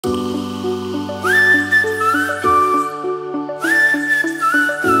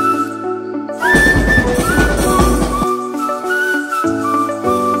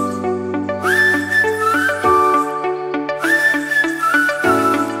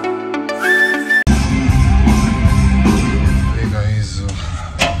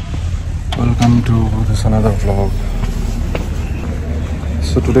another vlog.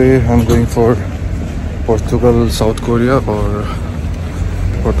 So today I'm going for Portugal, South Korea और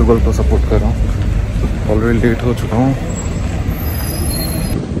Portugal को support कर रहा हूँ. Already late हो चुका हूँ.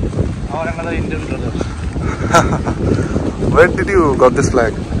 और another Indian brother. Where did you got this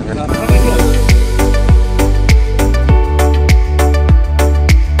flag?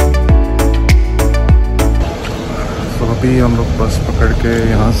 तो अभी हम लोग बस पकड़ के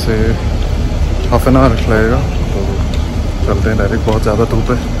यहाँ से हाफ एन आवर लगेगा, तो चलते हैं डायरेक्ट. बहुत ज़्यादा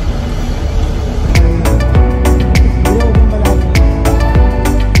धूप है.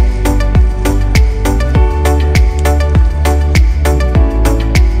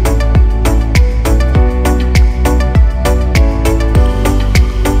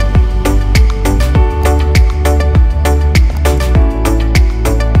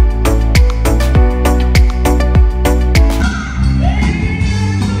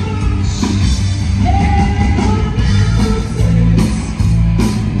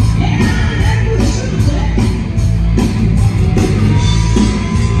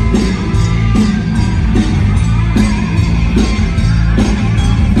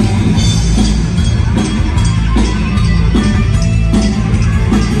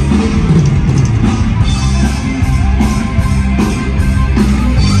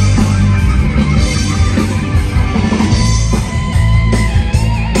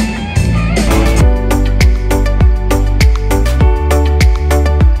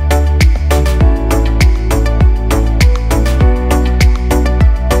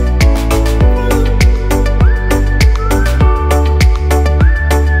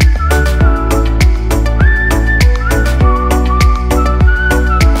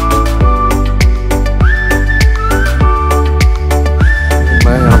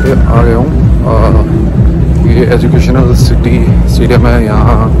 आ गया हूँ. ये एजुकेशनल सिटी स्टेडियम है.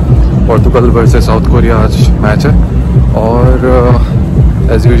 यहाँ पोर्टुगल वर्सेस साउथ कोरिया आज मैच है. और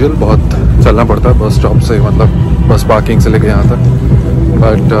एज यूजुअल बहुत चलना पड़ता है बस स्टॉप से, मतलब बस पार्किंग से लेके यहाँ तक.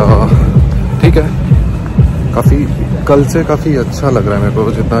 बट ठीक है, काफ़ी कल से काफ़ी अच्छा लग रहा है मेरे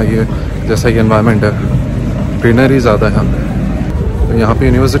को. जितना ये जैसा ये एनवायरनमेंट है, ग्रीनरी ज़्यादा है यहाँ पे. तो यहाँ पे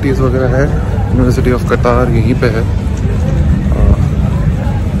यूनिवर्सिटीज़ वगैरह है. यूनिवर्सिटी ऑफ कतार यहीं पे है.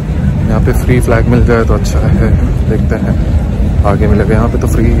 यहाँ पे फ्री फ्लैग मिल जाए तो अच्छा है. देखते हैं आगे मिलेगा. यहाँ पे तो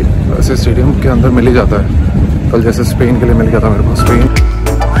फ्री ऐसे स्टेडियम के अंदर मिल ही जाता है. कल जैसे स्पेन के लिए मिल गया था मेरे को. स्पेन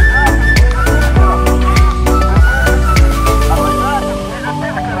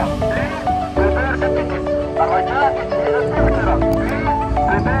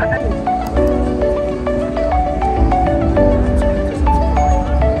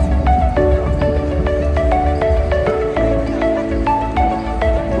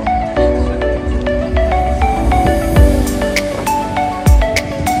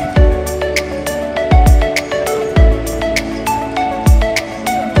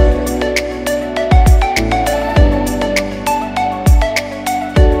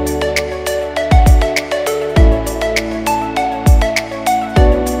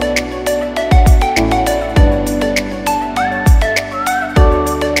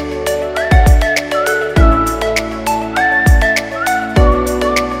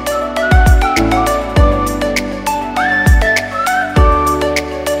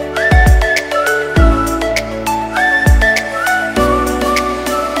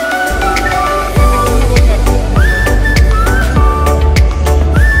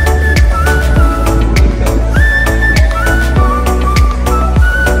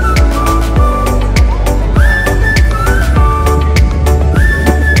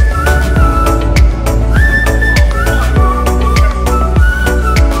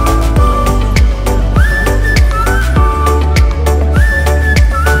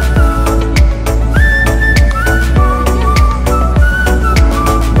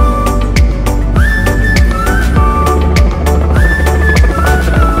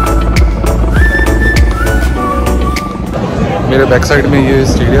मेरे बैक साइड में ये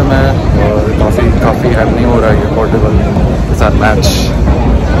स्टेडियम है और काफ़ी हैपनिंग हो रहा है ये पोर्टुगल के साथ मैच.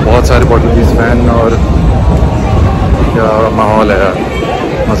 बहुत सारे पोर्टुगीज़ फैन और क्या माहौल है यार,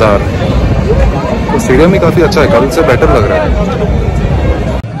 मज़ा आ रहा है. तो स्टेडियम भी काफ़ी अच्छा है, कल से बेटर लग रहा है.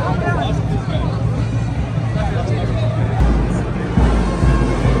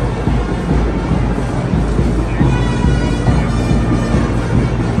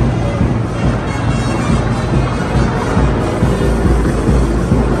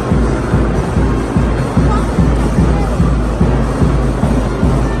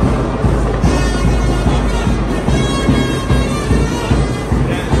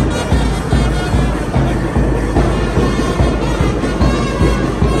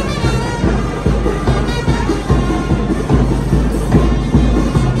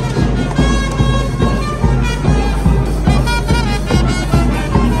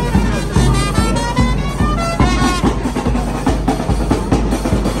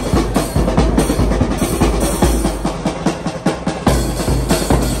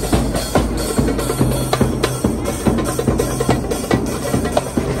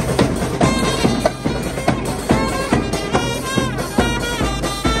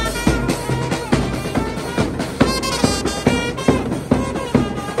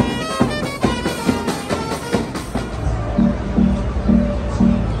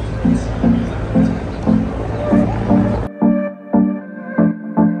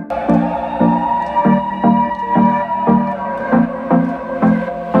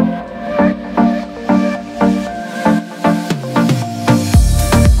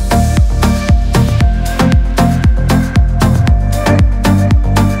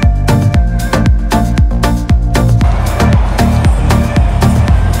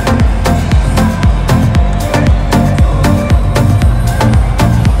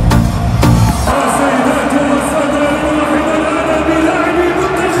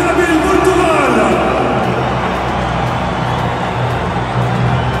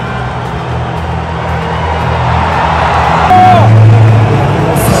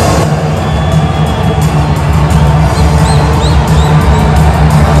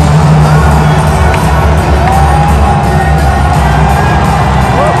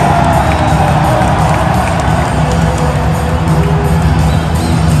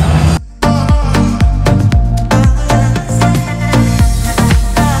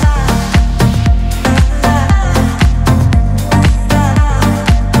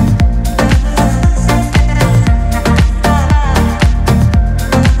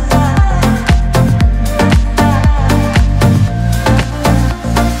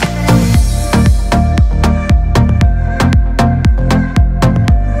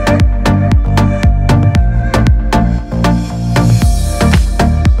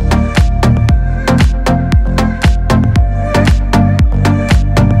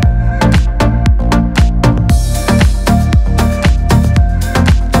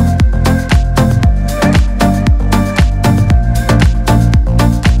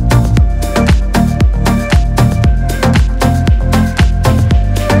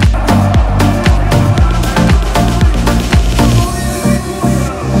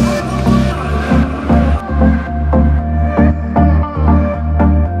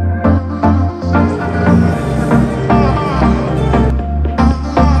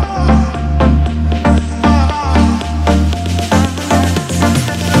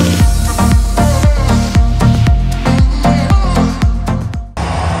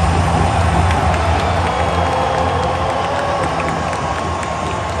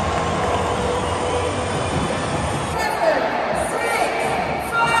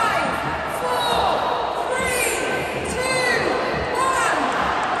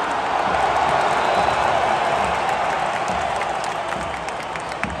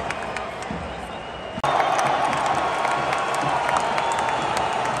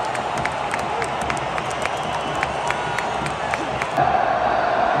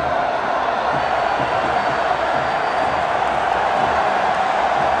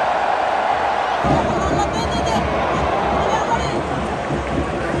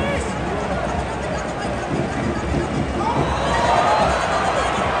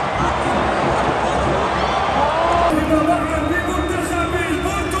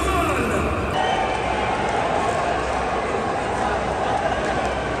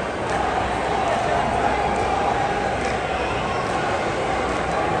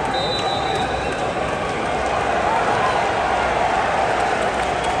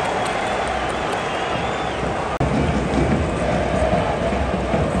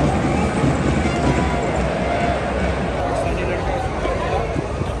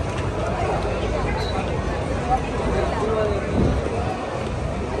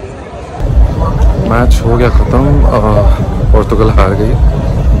 मैच हो गया ख़त्म, पोर्तुगल हार गई,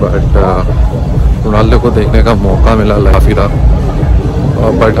 बट रोनाल्डो को देखने का मौका मिला काफ़ी था।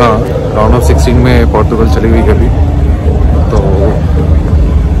 बट हाँ, राउंड ऑफ 16 में पोर्तुगल चली गई अभी, तो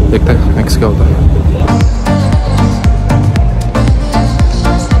देखते हैं नेक्स्ट क्या होता है।